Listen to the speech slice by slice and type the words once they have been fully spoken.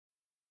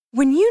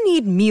When you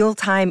need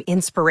mealtime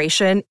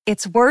inspiration,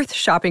 it's worth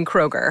shopping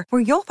Kroger,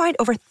 where you'll find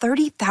over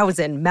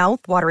 30,000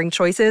 mouth-watering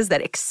choices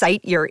that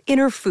excite your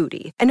inner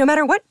foodie. And no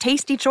matter what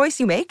tasty choice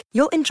you make,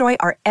 you'll enjoy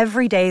our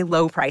everyday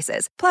low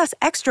prices, plus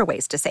extra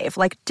ways to save,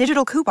 like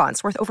digital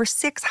coupons worth over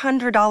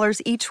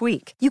 $600 each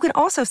week. You can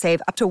also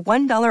save up to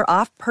 $1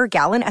 off per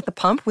gallon at the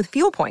pump with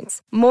fuel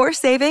points. More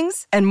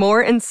savings and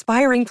more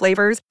inspiring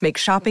flavors make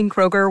shopping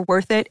Kroger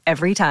worth it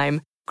every time.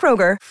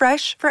 Kroger,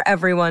 fresh for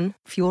everyone.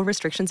 Fuel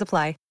restrictions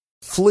apply.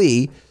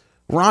 Flea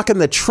rocking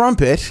the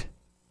trumpet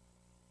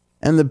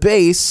and the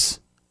bass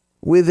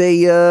with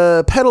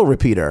a pedal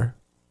repeater.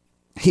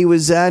 He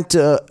was at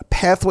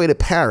Pathway to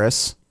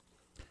Paris,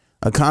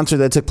 a concert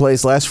that took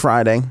place last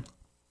Friday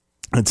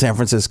in San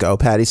Francisco.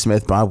 Patti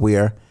Smith, Bob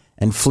Weir,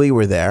 and Flea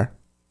were there.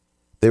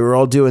 They were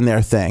all doing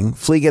their thing.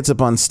 Flea gets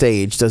up on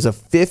stage, does a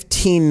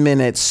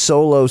 15-minute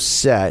solo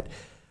set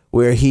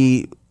where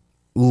he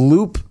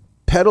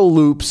pedal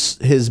loops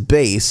his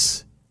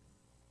bass,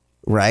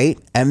 right?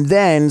 And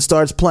then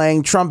starts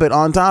playing trumpet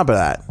on top of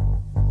that.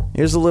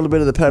 Here's a little bit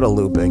of the pedal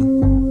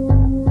looping.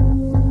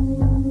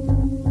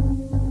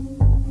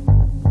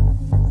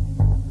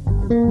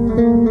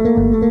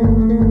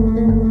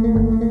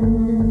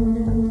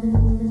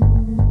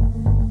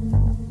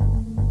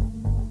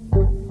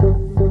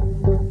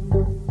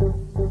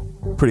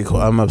 Pretty cool.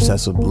 I'm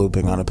obsessed with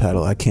looping on a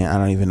pedal. I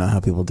don't even know how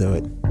people do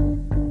it.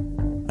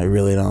 I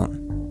really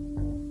don't.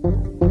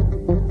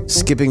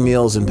 Skipping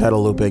meals and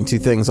pedal looping, two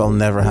things I'll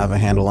never have a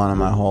handle on in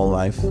my whole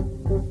life.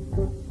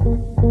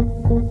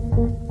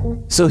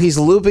 So he's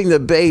looping the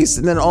bass,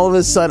 and then all of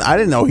a sudden, I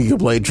didn't know he could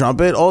play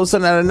trumpet. All of a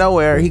sudden, out of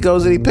nowhere, he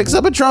goes and he picks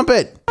up a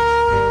trumpet.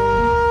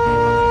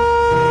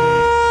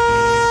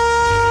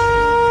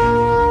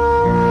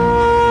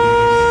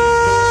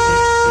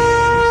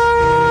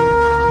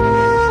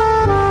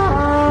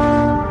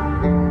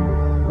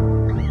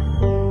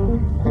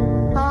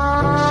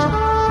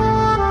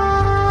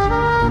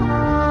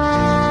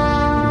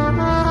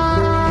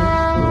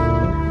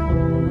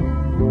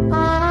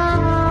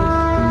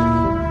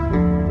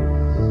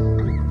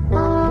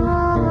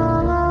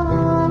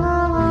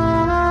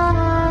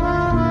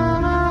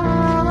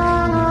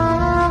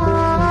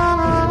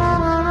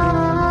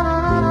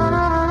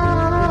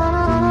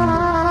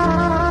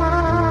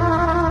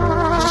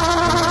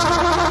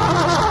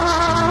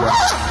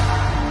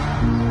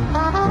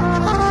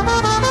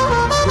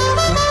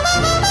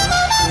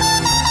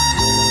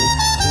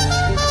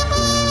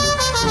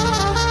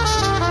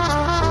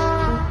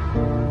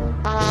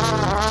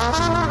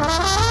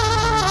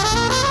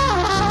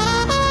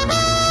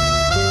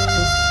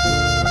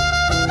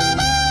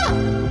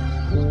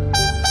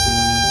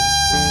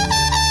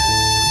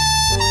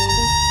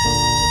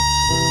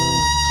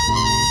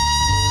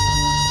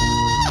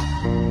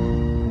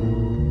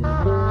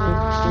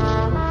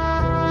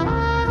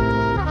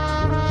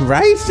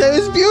 Right? That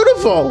was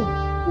beautiful.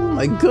 Oh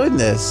my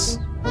goodness.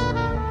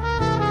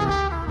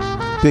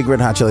 Big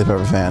Red Hot Chili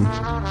Pepper fan.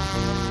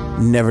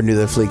 Never knew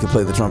that Flea could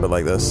play the trumpet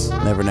like this.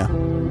 Never knew.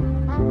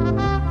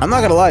 I'm not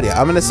going to lie to you.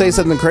 I'm going to say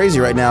something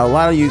crazy right now. A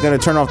lot of you are going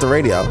to turn off the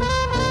radio.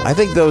 I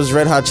think those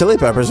Red Hot Chili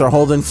Peppers are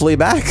holding Flea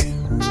back.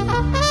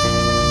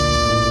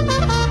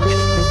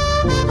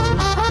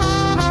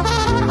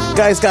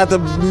 Guy's got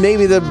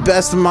maybe the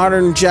best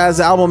modern jazz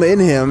album in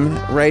him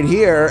right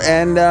here,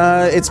 and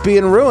it's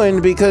being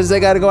ruined because they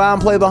got to go out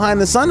and play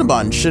Behind the Sun a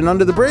bunch and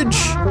Under the Bridge.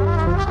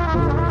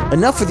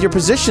 Enough with your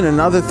position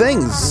and other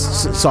things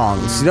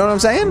songs. You know what I'm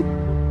saying?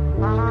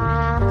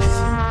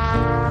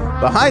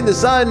 Behind the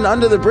Sun,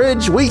 Under the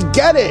Bridge, we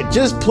get it.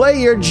 Just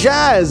play your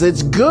jazz.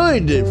 It's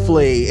good,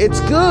 Flea. It's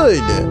good.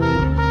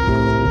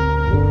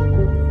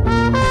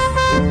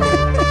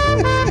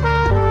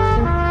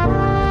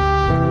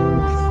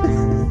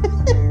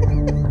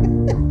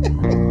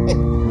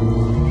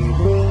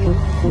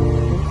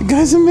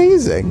 Guy's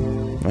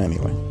amazing.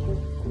 Anyway,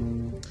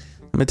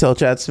 I'm gonna tell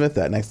Chad Smith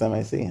that next time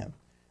I see him.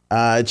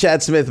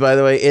 Chad Smith, by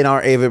the way, in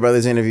our Avett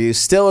Brothers interview,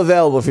 still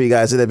available for you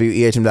guys at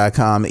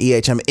WEHM.com.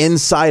 EHM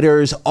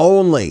insiders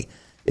only.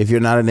 If you're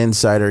not an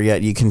insider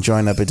yet, you can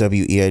join up at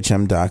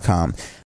WEHM.com.